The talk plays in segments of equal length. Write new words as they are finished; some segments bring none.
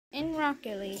In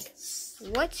Rocket League,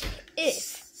 what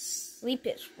if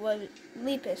lepus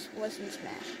was in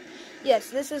Smash? Yes,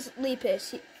 this is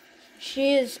lepus.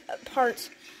 She is a part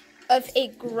of a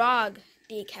grog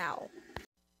decal.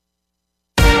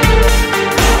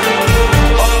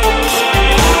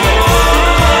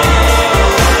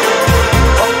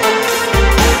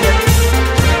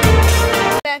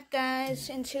 Back, guys,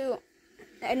 into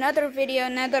another video.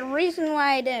 Now, the reason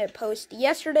why I didn't post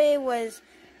yesterday was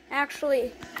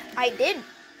actually I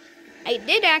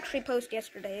did actually post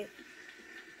yesterday.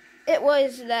 It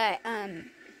was that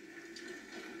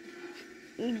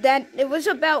it was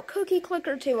about Cookie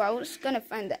Clicker 2. I was gonna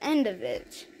find the end of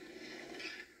it,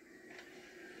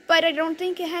 but I don't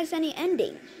think it has any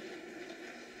ending.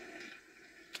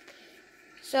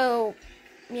 So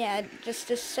yeah, just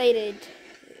decided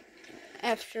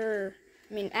after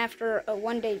a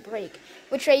one-day break,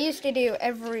 which I used to do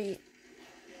every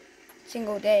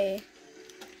single day.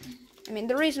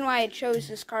 The reason why I chose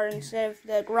this card instead of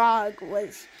the grog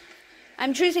was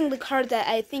I'm choosing the card that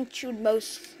I think should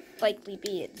most likely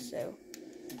be it. So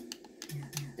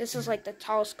this is like the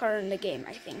tallest card in the game,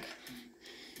 I think.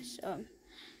 So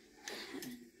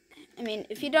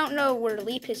if you don't know where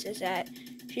Lepus is at,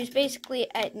 she's basically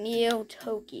at Neo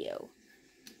Tokyo.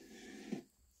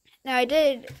 Now, I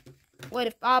did what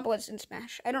if Bob was in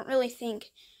Smash. I don't really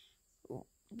think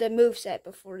the moveset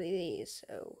before these,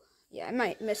 so yeah, I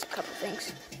might miss a couple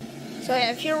things. So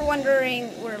yeah, if you're wondering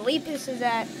where Lepus is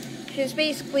at, she's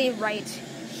basically right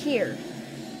here.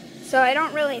 So I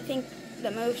don't really think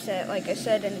the moveset, like I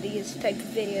said in these type of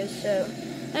videos, so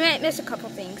I might miss a couple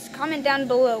things. Comment down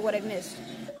below what I missed,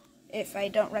 if I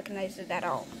don't recognize it at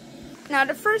all. Now,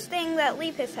 the first thing that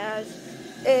Lepus has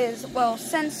is, well,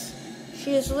 since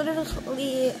she is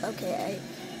literally, okay,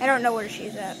 I don't know where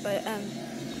she's at, but,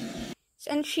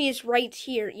 since she's right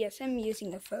here, yes, I'm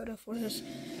using a photo for this,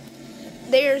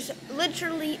 there's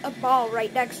literally a ball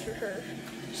right next to her.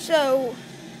 So,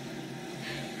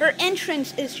 her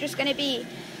entrance is just going to be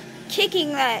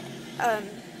kicking that,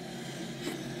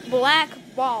 black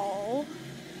ball,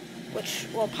 which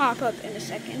will pop up in a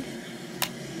second.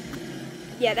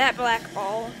 Yeah, that black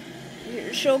ball.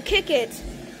 She'll kick it,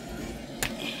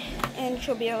 and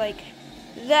she'll be like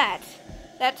that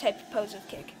type of pose of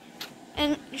kick.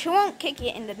 And she won't kick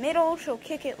it in the middle, she'll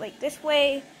kick it like this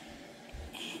way.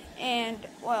 And,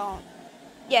 well,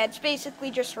 yeah, it's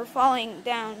basically just her falling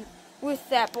down with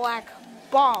that black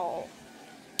ball.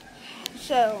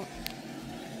 So,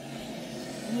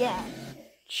 yeah,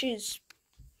 she's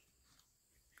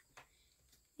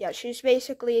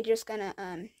basically just gonna,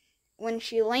 when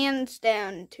she lands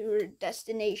down to her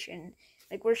destination,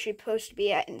 like where she's supposed to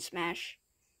be at in Smash,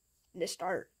 the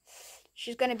start,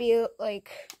 she's gonna be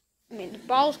like, the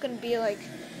ball's gonna be like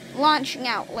launching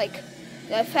out like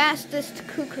the fastest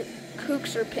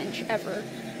Kookser pinch ever.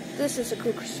 This is a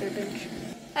Kookser pinch.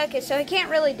 Okay, so I can't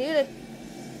really do the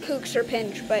Kookser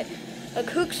pinch, but a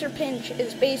Kookser pinch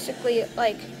is basically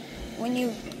like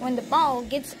when the ball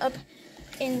gets up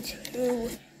into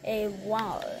a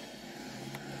wall.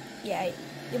 Yeah,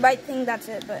 you might think that's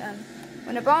it, but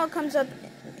when a ball comes up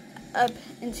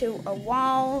into a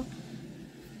wall,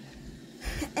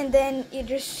 and then you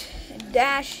just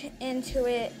dash into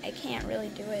it. I can't really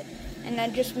do it, and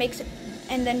then just make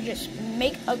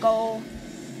a goal.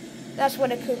 That's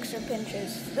what a Kookser pinch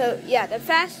is. So yeah, the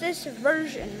fastest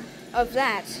version of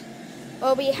that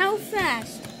will be how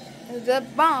fast the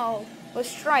ball will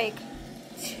strike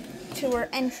to her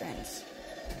entrance.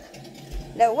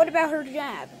 Now, what about her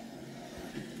jab?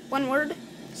 One word: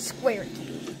 square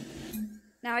cube.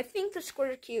 Now, I think the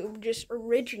square cube just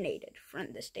originated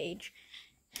from the stage.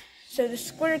 So the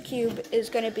square cube is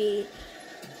going to be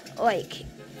like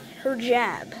her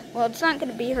jab. Well, it's not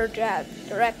going to be her jab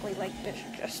directly, like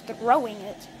just throwing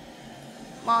it.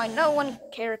 Well, I know one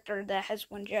character that has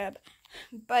one jab,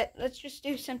 but let's just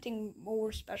do something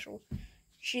more special.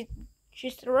 She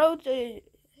throws the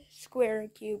square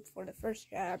cube for the first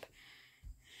jab,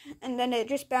 and then it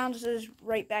just bounces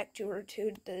right back to her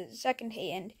to the second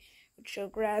hand, which she'll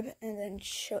grab, and then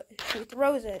she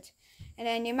throws it. And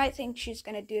then you might think she's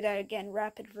going to do that again,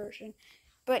 rapid version.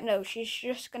 But no, she's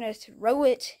just going to throw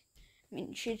it.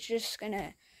 She's just going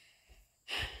to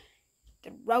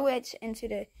throw it into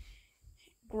the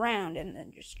ground and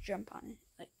then just jump on it,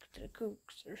 like the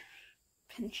Kooks or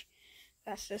pinch.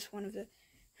 That's just one of the...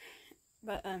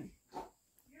 But, You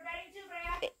ready to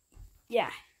grab?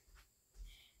 Yeah.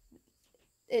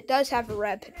 It does have a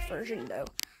rapid version, though.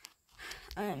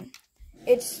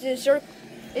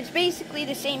 It's basically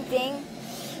the same thing,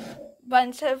 but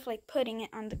instead of like putting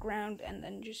it on the ground and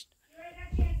then just,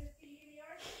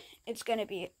 it's gonna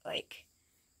be like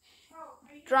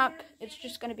drop, it's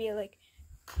just gonna be like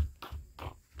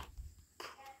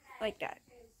that.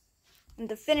 And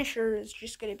the finisher is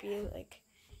just gonna be like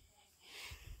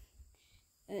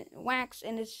wax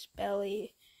in his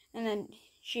belly, and then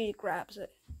she grabs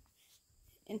it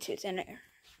into thin air.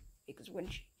 Because when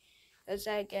she does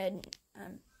that again,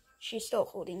 she's still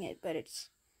holding it, but it's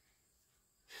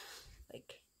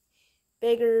like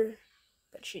bigger,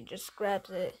 but she just grabs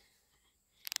it.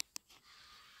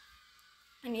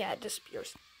 And yeah, it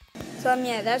disappears. So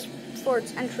yeah, that's for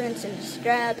its entrance and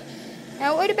stab.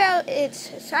 Now what about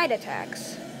its side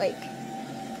attacks? Like,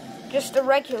 just the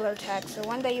regular attacks, the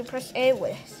one that you press A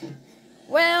with.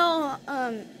 Well,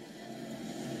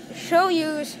 she'll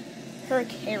use her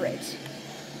carrot,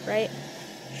 right?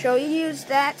 She'll use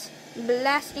that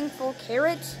blasting full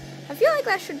carrot. I feel like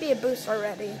that should be a boost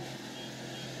already.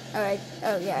 Alright,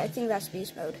 oh yeah, I think that's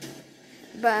beast mode.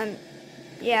 But,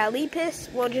 yeah, lepus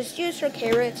will just use her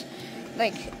carrot,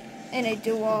 like, in a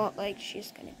duel, like,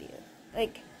 she's gonna be,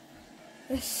 like,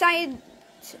 the side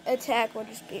attack will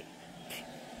just be,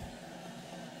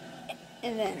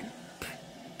 and then,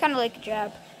 kind of like a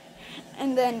jab,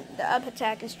 and then the up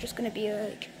attack is just gonna be,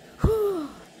 like,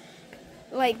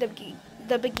 like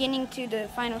the beginning to the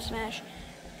final smash,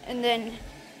 and then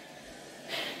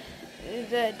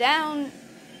the down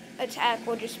attack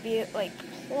will just be, like,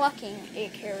 plucking a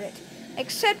carrot.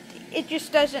 Except it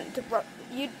just doesn't throw.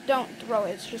 You don't throw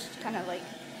it. It's just kind of like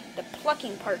the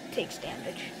plucking part takes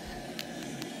damage.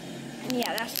 And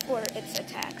yeah, that's for its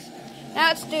attacks. Now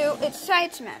let's do its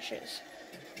side smashes.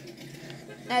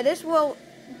 Now this will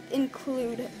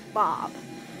include Bob's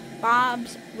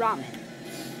Ramen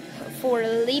for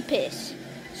lepus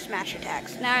smash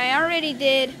attacks. Now I already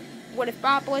did what if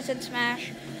Bob was in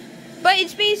Smash, but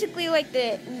it's basically like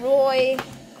the Roy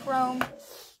Chrome,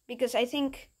 because I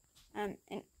think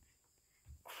in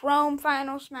Chrome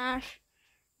Final Smash,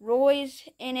 Roy's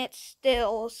in it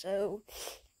still, so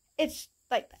it's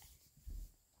like that.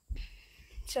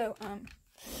 So,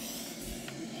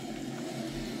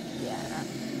 yeah,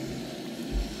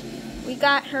 we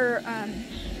got her, I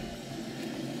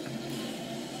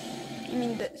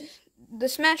mean, the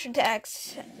smash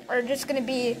attacks are just gonna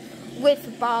be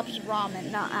with Bob's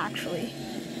Ramen, not actually,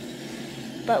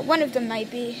 but one of them might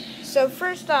be. So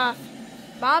first off,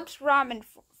 Bob's Ramen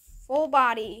full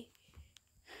body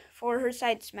for her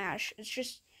side smash. It's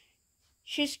just,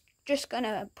 she's just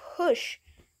gonna push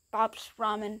Bob's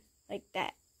Ramen like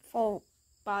that, full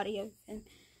body of him,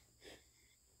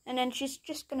 and then she's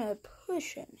just gonna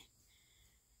push him,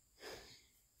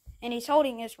 and he's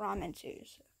holding his ramen too,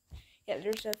 so yeah,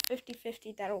 there's a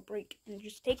 50-50 that'll break and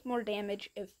just take more damage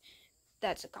if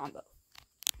that's a combo.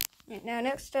 Right, now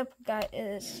next up we got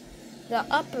is the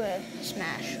upper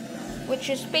smash, which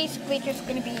is basically just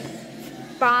going to be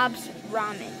Bob's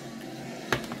Ramen.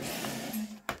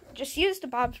 Just use the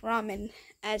Bob's Ramen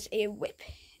as a whip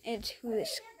into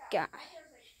this guy.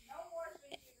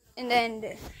 And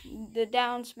then the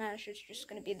down smash is just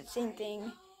going to be the same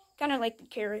thing, kind of like the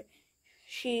carrot.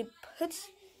 She puts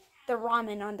the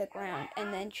ramen on the ground,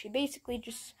 and then she basically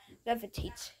just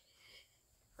levitates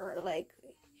her leg.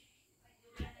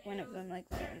 One of them like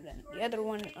that, and then the other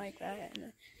one like that, and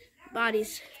the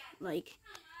body's like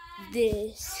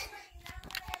this.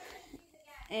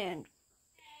 And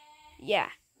yeah,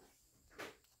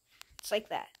 it's like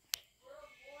that.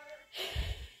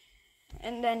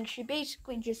 And then she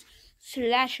basically just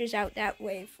slashes out that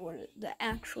way for the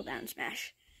actual down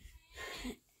smash.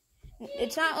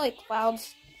 It's not like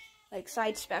Cloud's like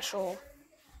side special,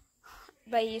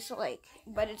 but it's like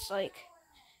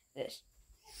this.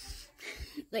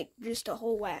 Like just a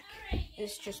whole whack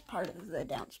is just part of the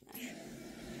down smash.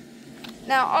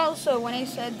 Now also, when I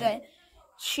said that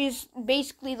she's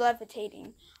basically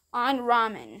levitating on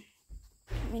ramen,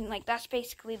 I mean, like, that's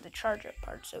basically the charge up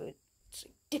part, so it's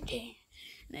like, and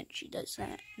then she does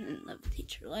that, and then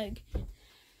levitates her leg,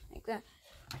 like that.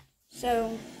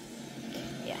 So,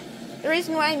 yeah. The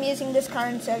reason why I'm using this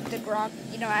card instead of the Grok,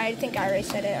 I think I already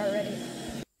said it already.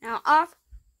 Now, off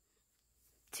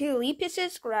to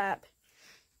Lepus's grab.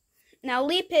 Now,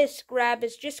 Lepus grab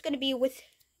is just going to be with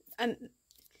the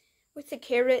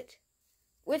carrot,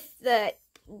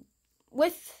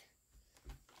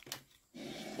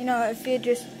 if you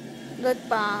just look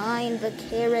behind the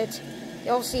carrot,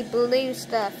 you'll see blue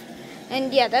stuff.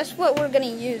 And yeah, that's what we're going to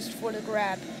use for the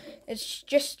grab. It's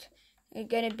just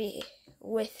going to be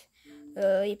with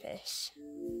Lepus.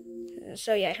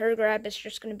 So yeah, her grab is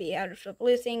just going to be out of the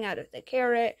blue thing, out of the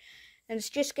carrot, and it's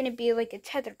just going to be like a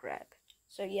tether grab.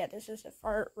 So yeah, this is a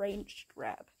far range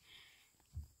grab.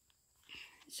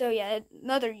 So yeah,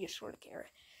 another use for the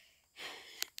carrot.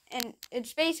 And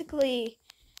it's basically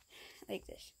like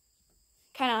this.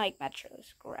 Kind of like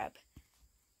Metro's grab.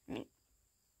 I mean,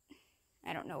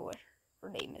 I don't know what her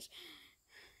name is.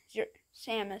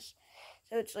 Samus.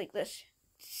 So it's like this.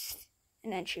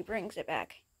 And then she brings it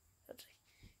back. So it's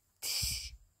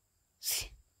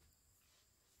like.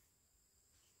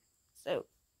 So,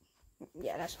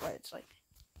 yeah, that's what it's like.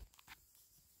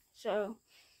 So,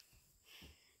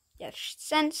 yeah,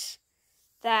 since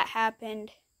that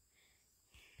happened,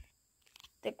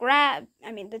 the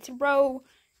throw,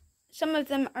 some of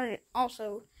them are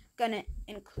also gonna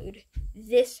include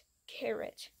this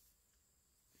carrot.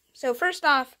 So first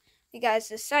off, you guys,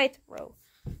 the side throw,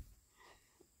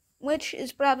 which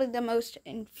is probably the most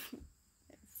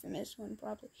infamous one,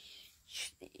 probably.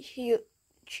 She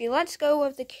lets go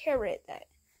of the carrot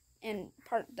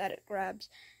part that it grabs,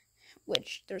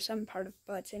 which there's some part of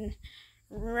button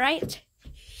right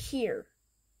here.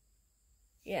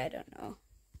 Yeah, I don't know.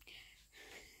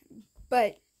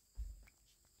 But,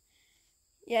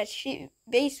 yeah, she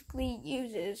basically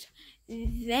uses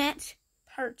that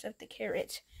part of the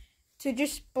carrot to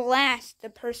just blast the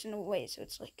person away. So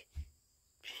it's like,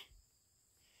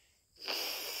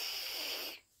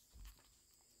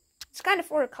 it's kind of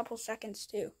for a couple seconds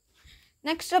too.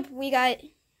 Next up we got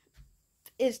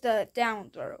is the down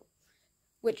throw,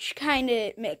 which kind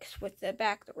of mixed with the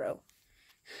back throw.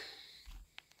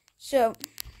 So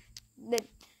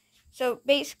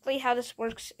basically how this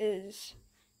works is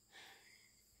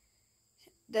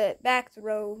the back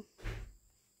throw,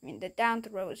 the down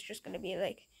throw is just going to be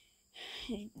like,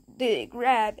 the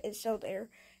grab is still there,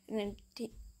 and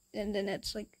then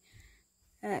it's like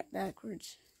that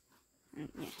backwards. Yeah.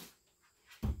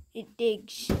 It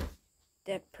digs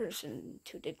that person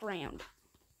to the ground.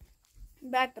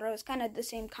 Back throw is kind of the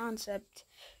same concept,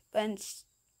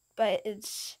 but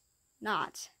it's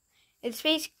not. It's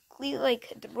basically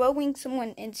like throwing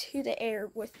someone into the air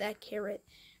with that carrot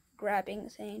grabbing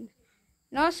thing.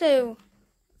 And also,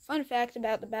 fun fact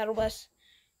about the battle bus,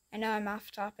 I know I'm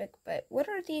off topic, but what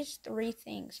are these 3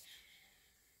 things?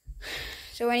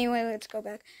 So anyway, let's go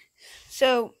back.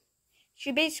 So,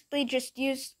 she basically just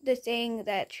used the thing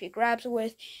that she grabs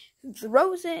with,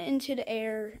 throws it into the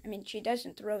air. She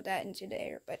doesn't throw that into the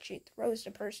air, but she throws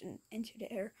the person into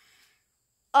the air,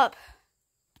 up.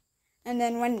 And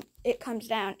then when it comes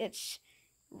down, it's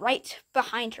right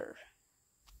behind her.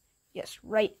 Yes,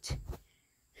 right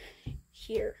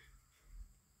here.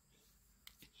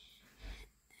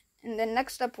 And then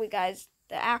next up we got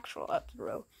the actual up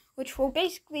throw, which will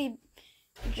basically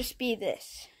just be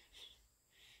this.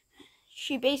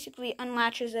 She basically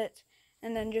unlatches it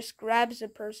and then just grabs the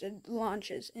person,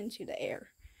 launches into the air.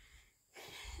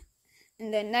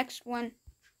 And then next one,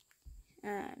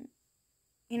 I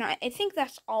think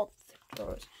that's all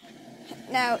throws.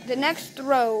 Now, the next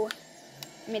throw,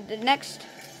 the next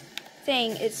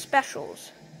thing is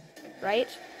specials, right?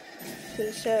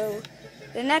 So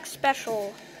the next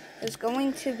special is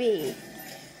going to be,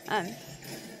 I'm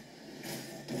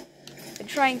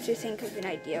trying to think of an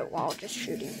idea while just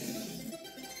shooting.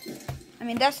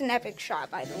 That's an epic shot,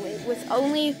 by the way, with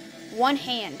only one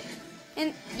hand.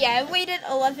 And yeah, I waited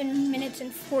 11 minutes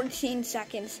and 14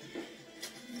 seconds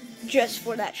just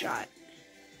for that shot.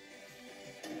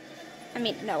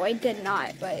 No, I did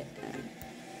not, but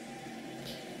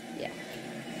yeah.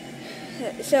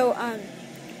 So,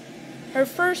 her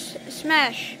first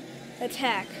smash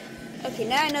attack. Okay,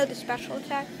 now I know the special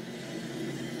attack.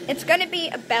 It's gonna be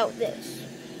about this.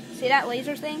 See that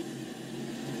laser thing?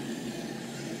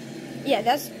 Yeah,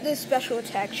 that's the special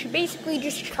attack. She basically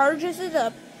just charges it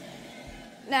up.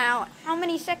 Now, how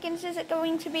many seconds is it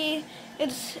going to be?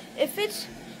 If it's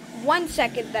 1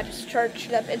 second that is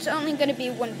charged up, it's only going to be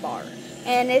 1 bar.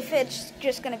 And if it's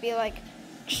just going to be like,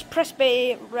 just press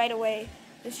B right away,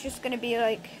 it's just going to be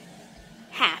like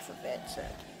half of it. So,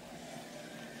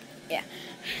 yeah.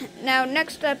 Now,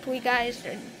 next up, we guys,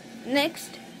 the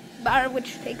next bar,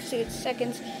 which takes 6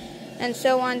 seconds, and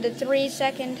so on. The 3rd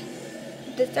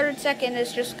second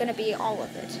is just going to be all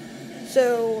of it.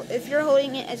 So, if you're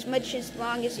holding it as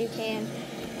long as you can,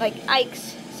 like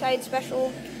Ike's side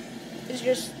special is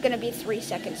just going to be 3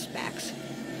 seconds max.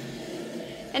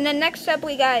 And then next up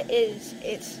we got is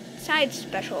its side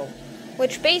special,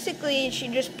 which basically she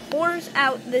just pours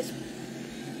out this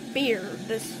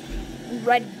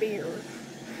red beer.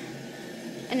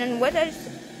 And then what does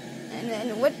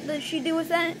she do with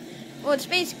that? Well, it's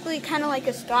basically kind of like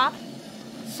a stop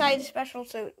side special,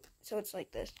 so it's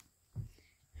like this.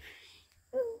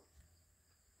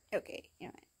 Okay,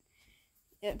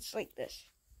 it's like this.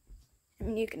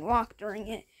 You can walk during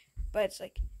it, but it's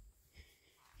like,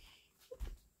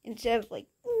 instead of like,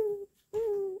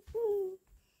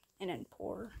 and then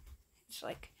pour, It's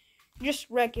like just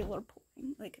regular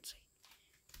pouring. Like it's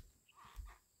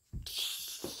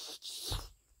like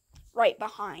right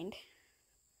behind.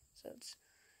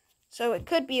 So it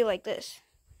could be like this.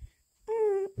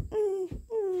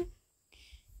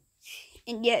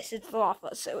 And yes, it's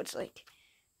lava, so it's like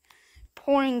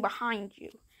pouring behind you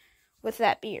with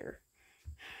that beer.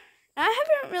 Now, I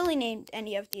haven't really named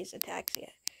any of these attacks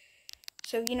yet.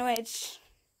 So, you know what, it's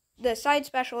the side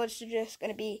special is just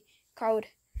going to be called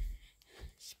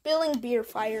Spilling Beer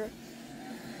Fire.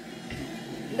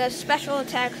 The special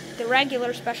attack, the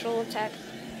regular special attack,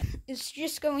 is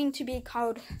just going to be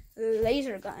called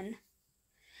Laser Gun.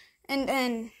 And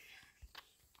then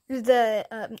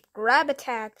the grab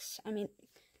attacks,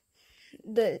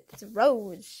 the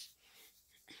throws,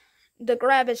 the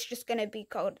grab is just going to be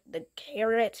called the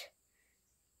carrot.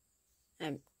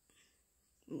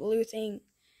 Blue thing,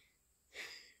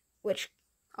 which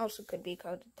also could be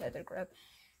called the tether grab.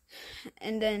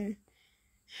 And then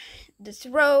the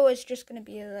throw is just going to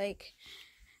be like,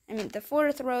 the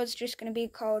forward throw is just going to be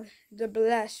called the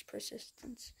blast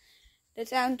persistence. The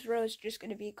down throw is just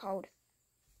going to be called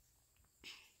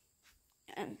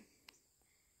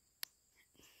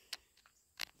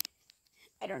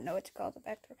I don't know what to call the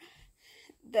back throw.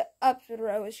 The up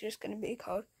throw is just going to be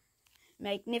called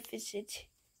Magnificent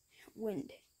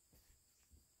Wind.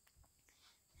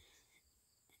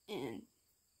 And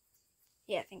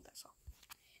yeah, I think that's all.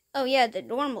 Oh yeah, the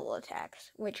normal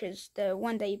attacks, which is the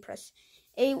one that you press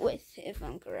A with, if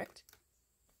I'm correct.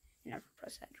 I never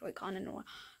press that Joy-Con in a while.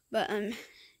 But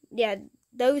yeah,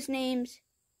 those names,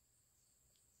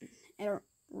 I don't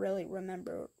really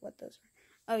remember what those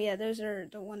are. Oh yeah, those are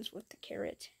the ones with the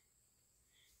carrot.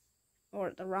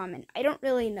 Or the ramen. I don't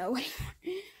really know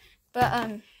anymore.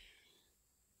 But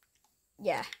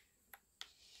yeah.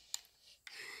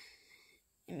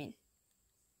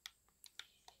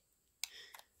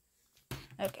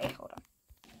 Okay, hold on.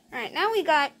 Alright, now we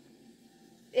got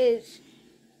it's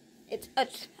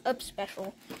up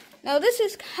special. Now this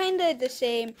is kind of the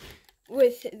same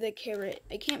with the carrot.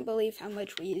 I can't believe how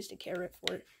much we used the carrot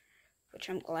for it, which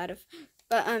I'm glad of.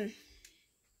 But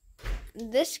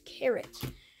this carrot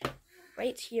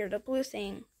right here, the blue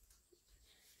thing,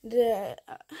 the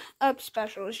up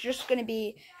special is just gonna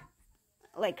be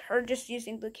like her just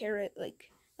using the carrot,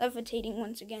 like levitating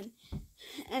once again.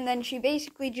 And then she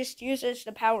basically just uses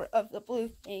the power of the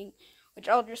blue thing, which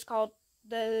I'll just call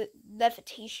the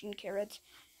levitation carrot.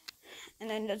 And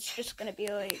then it's just going to be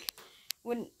like,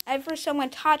 whenever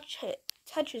someone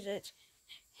touches it,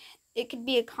 it could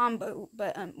be a combo,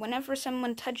 but whenever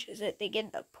someone touches it, they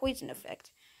get the poison effect,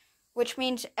 which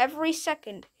means every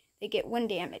second they get wind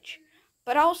damage,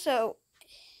 but also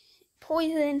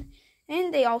poison,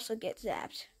 and they also get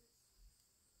zapped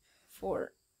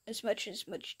for as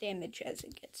much damage as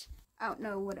it gets. I don't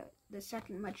know what the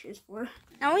second much is for.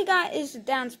 Now we got is the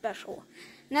down special.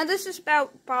 Now this is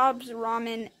about Bob's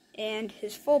ramen and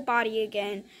his full body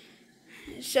again.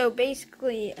 So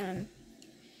basically,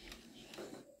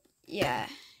 yeah,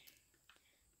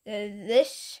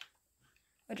 this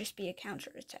will just be a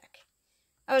counter attack.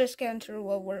 Oh, this counter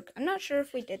will work. I'm not sure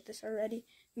if we did this already,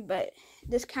 but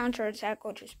this counter attack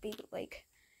will just be like,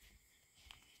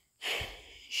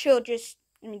 she'll just,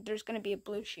 there's going to be a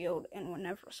blue shield, and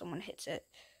whenever someone hits it,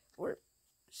 or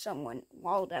someone,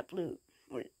 while that blue,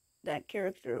 or that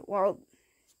character, while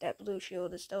that blue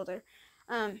shield is still there,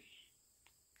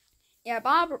 yeah,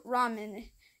 Bob Ramen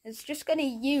is just going to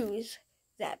use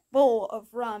that bowl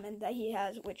of ramen that he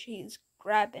has, which he's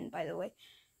grabbing, by the way,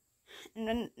 and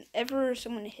then whenever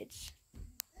someone hits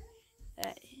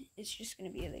that, it's just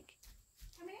going to be like,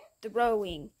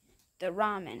 throwing the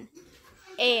ramen,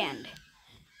 and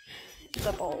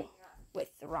the bowl with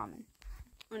the ramen.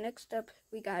 Well, next up,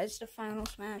 we got is the final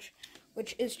smash,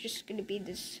 which is just going to be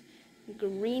this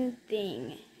green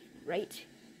thing, right?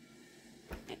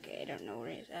 Okay, I don't know where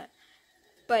it's at,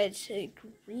 but it's a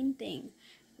green thing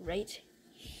right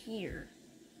here.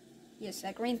 Yes,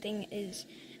 that green thing is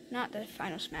not the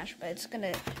final smash, but it's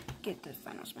going to get the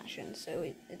final smash in.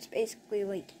 So it's basically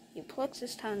like he plucks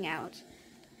his tongue out,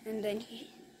 and then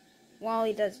while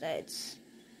he does that, it's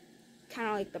kind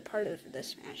of like the part of the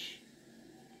smash.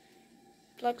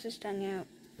 Plucks his tongue out,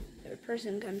 the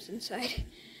person comes inside,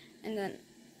 and then,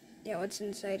 yeah, what's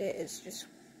inside it is just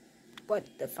what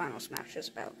the final smash is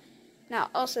about. Now,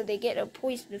 also, they get a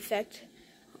poison effect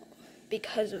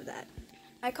because of that.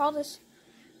 I call this,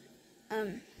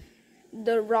 the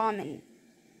ramen.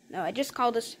 No, I just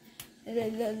call this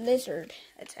the lizard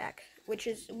attack, which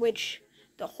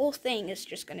the whole thing is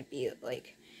just going to be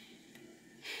like,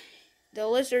 the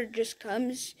lizard just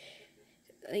comes,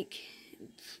 like,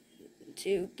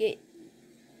 to get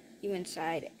you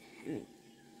inside. I mean,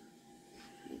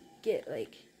 get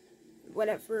like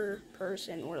whatever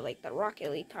person or like the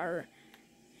Rocket League car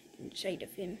inside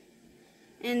of him,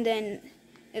 and then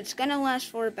it's gonna last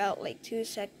for about like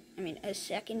a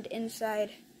second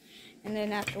inside, and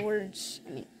then afterwards,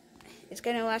 I mean, it's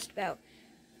gonna last about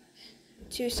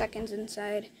 2 seconds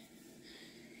inside,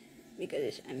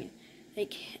 because I mean,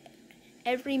 like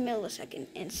every millisecond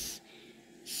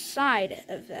inside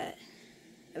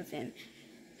of him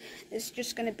is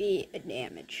just gonna be a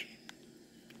damage.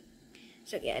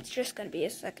 So yeah, it's just gonna be a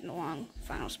second long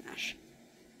final smash.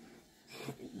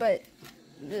 But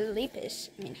the lepus,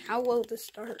 I mean, how will this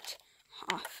start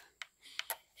off?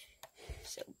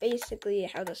 So basically,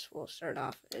 how this will start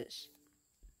off is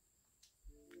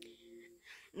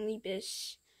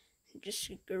lepus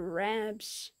just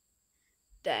grabs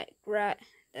that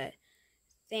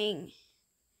thing.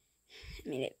 I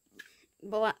mean,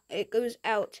 it goes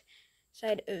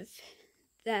outside of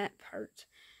that part.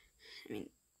 I mean,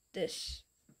 this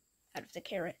out of the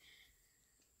carrot,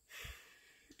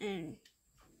 and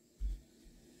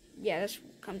yeah, this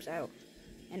comes out,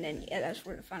 and then yeah, that's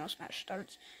where the final smash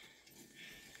starts.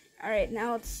 All right,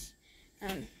 now let's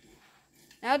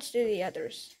do the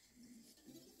others.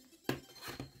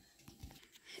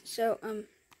 So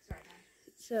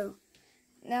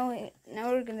now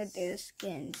we're gonna do the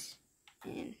skins,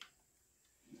 and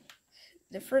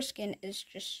the first skin is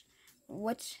just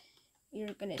what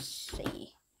you're gonna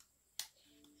see.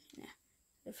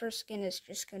 The first skin is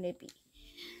just gonna be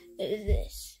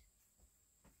this.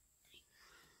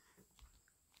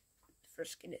 The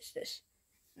first skin is this.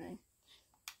 And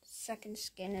the second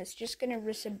skin is just gonna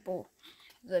resemble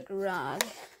the grog.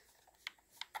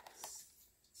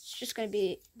 It's just gonna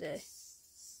be the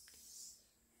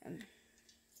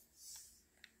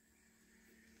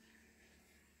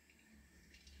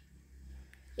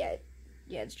yeah,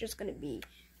 it's just gonna be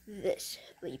this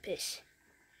lepus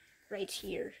right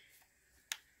here.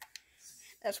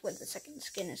 That's what the second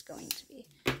skin is going to be.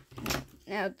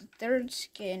 Now the third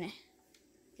skin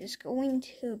is going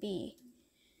to be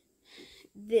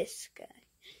this guy.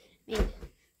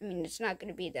 I mean, it's not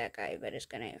gonna be that guy, but it's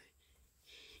gonna,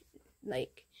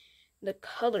 like, the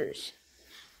colors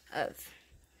of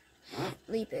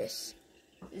lepus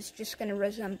is just gonna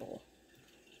resemble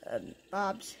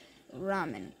Bob's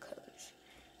ramen colors.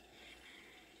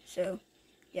 So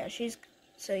yeah,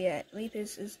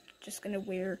 lepus is just gonna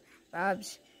wear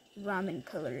Bob's ramen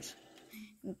colors,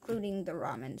 including the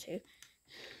ramen too.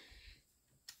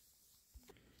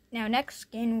 Now, next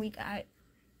skin we got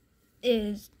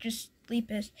is just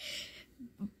lepus,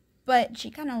 but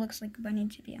she kind of looks like a bunny,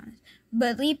 to be honest.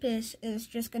 But lepus is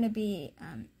just gonna be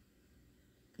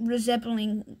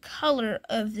resembling color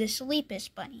of this lepus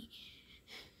bunny.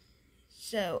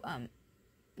 So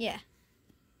yeah.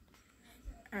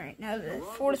 Alright, now the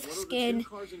fourth skin,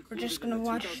 we're just gonna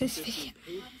watch this video.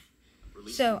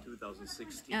 So,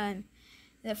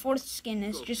 the fourth skin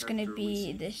is just gonna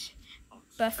be this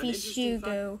Buffy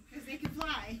Sugo.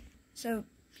 So,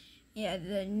 yeah,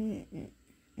 the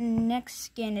next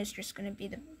skin is just gonna be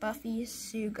the Buffy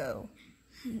Sugo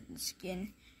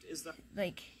skin,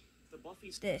 like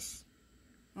this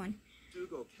one.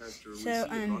 So,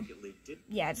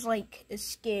 yeah, it's like a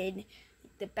skin,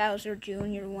 the Bowser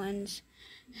Jr. ones.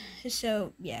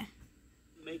 So, yeah.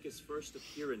 Make his first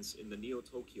appearance in the Neo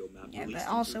Tokyo map. Yeah, but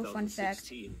also fun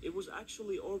fact. It was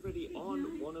actually already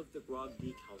on one of the Grog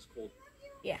decals called.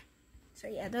 Yeah. So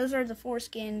yeah, those are the 4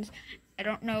 skins. I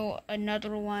don't know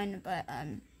another one, but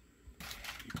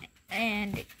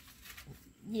and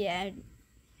yeah,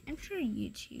 I'm sure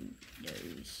YouTube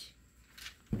knows.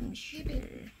 I'm sure.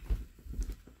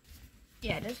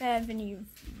 Yeah, it doesn't have any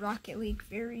Rocket League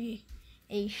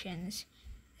variations,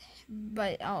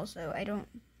 but also I don't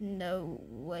know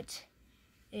what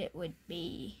it would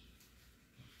be.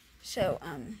 So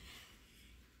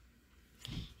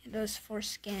those 4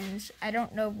 skins, I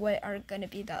don't know what are gonna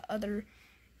be the other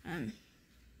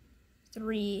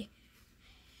 3,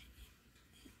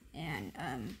 and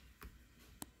I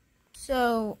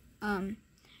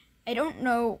don't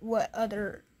know what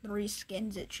other 3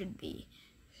 skins it should be.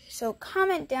 So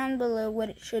comment down below what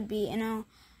it should be, and I'll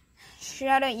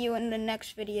shout at you in the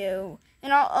next video,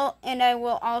 and I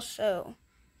will also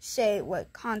say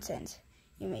what content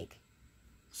you make.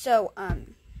 So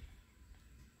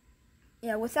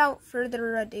yeah, without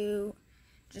further ado,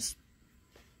 just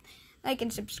like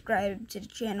and subscribe to the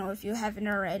channel if you haven't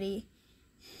already,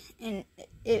 and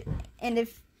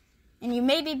you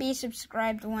maybe be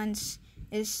subscribed once.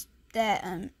 Is that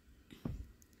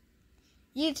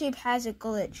YouTube has a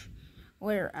glitch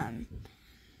where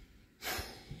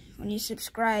when you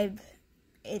subscribe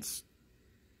it's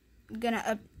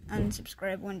gonna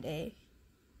unsubscribe one day.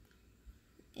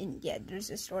 And yeah, there's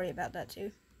a story about that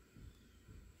too.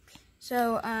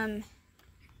 So,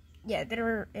 yeah,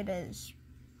 there it is.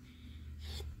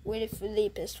 What if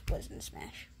Lepus was in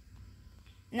Smash?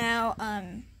 Now,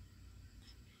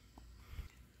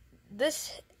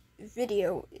 this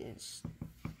video is,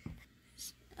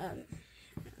 I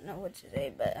don't know what to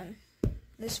say, but,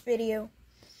 this video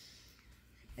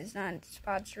is not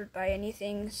sponsored by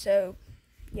anything, so,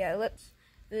 yeah, let's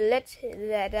let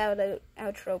that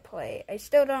outro play. I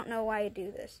still don't know why I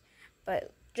do this,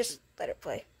 but just let it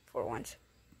play for once.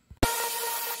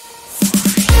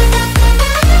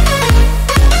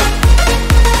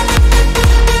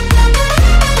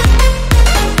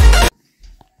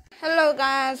 Hello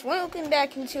guys, welcome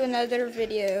back into another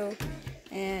video,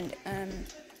 and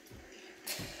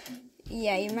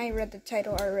yeah, you might read the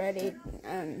title already.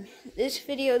 This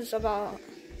video is about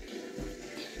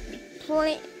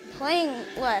playing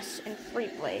less in free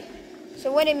play.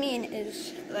 So what I mean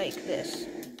is like this.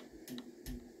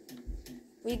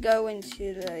 We go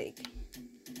into like,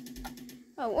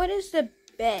 oh, what is the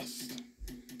best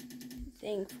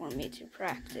thing for me to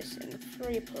practice in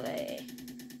free play?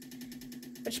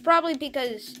 Which probably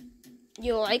because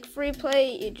you like free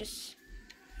play,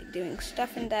 you're doing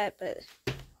stuff in that, but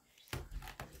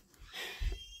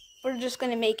we're just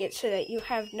gonna make it so that you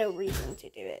have no reason to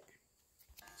do it.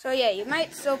 So yeah, you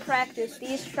might still practice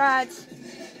these shots,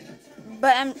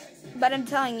 but I'm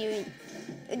telling you,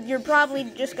 you're probably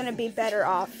just gonna be better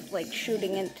off like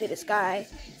shooting into the sky,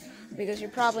 because you're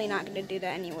probably not gonna do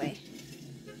that anyway.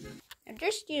 And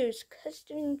just use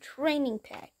custom training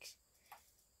packs.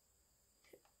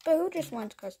 But who just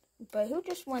wants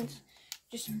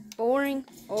just boring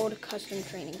old custom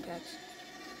training packs?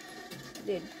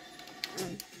 Dude,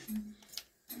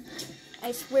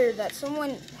 I swear that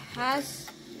someone has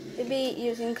to be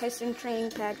using custom training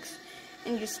packs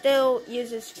and just still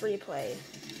uses free play.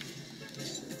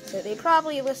 So they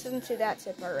probably listened to that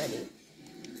tip already.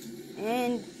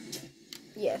 And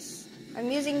yes, I'm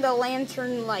using the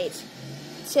lantern light.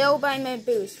 Chill by my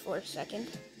boost for a second.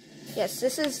 Yes,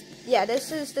 this is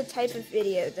the type of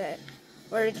video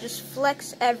where it just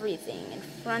flex everything in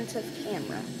front of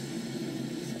camera.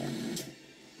 So,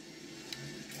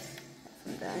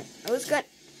 that it was good.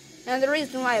 Now the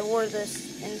reason why I wore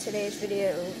this in today's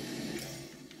video,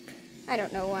 I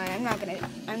don't know why. I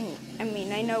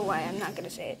know why. I'm not gonna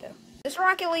say it though. This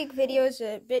Rocket League video is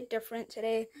a bit different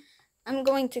today. I'm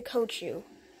going to coach you.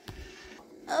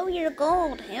 Oh, you're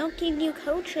gold. How can you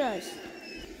coach us?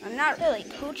 I'm not really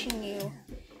coaching you.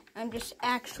 I'm just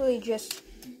actually just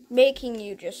making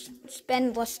you just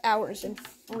spend less hours in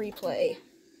free play.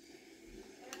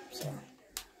 So,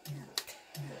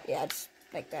 yeah, it's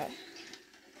like that.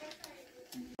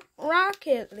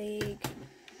 Rocket League.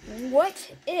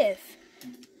 What if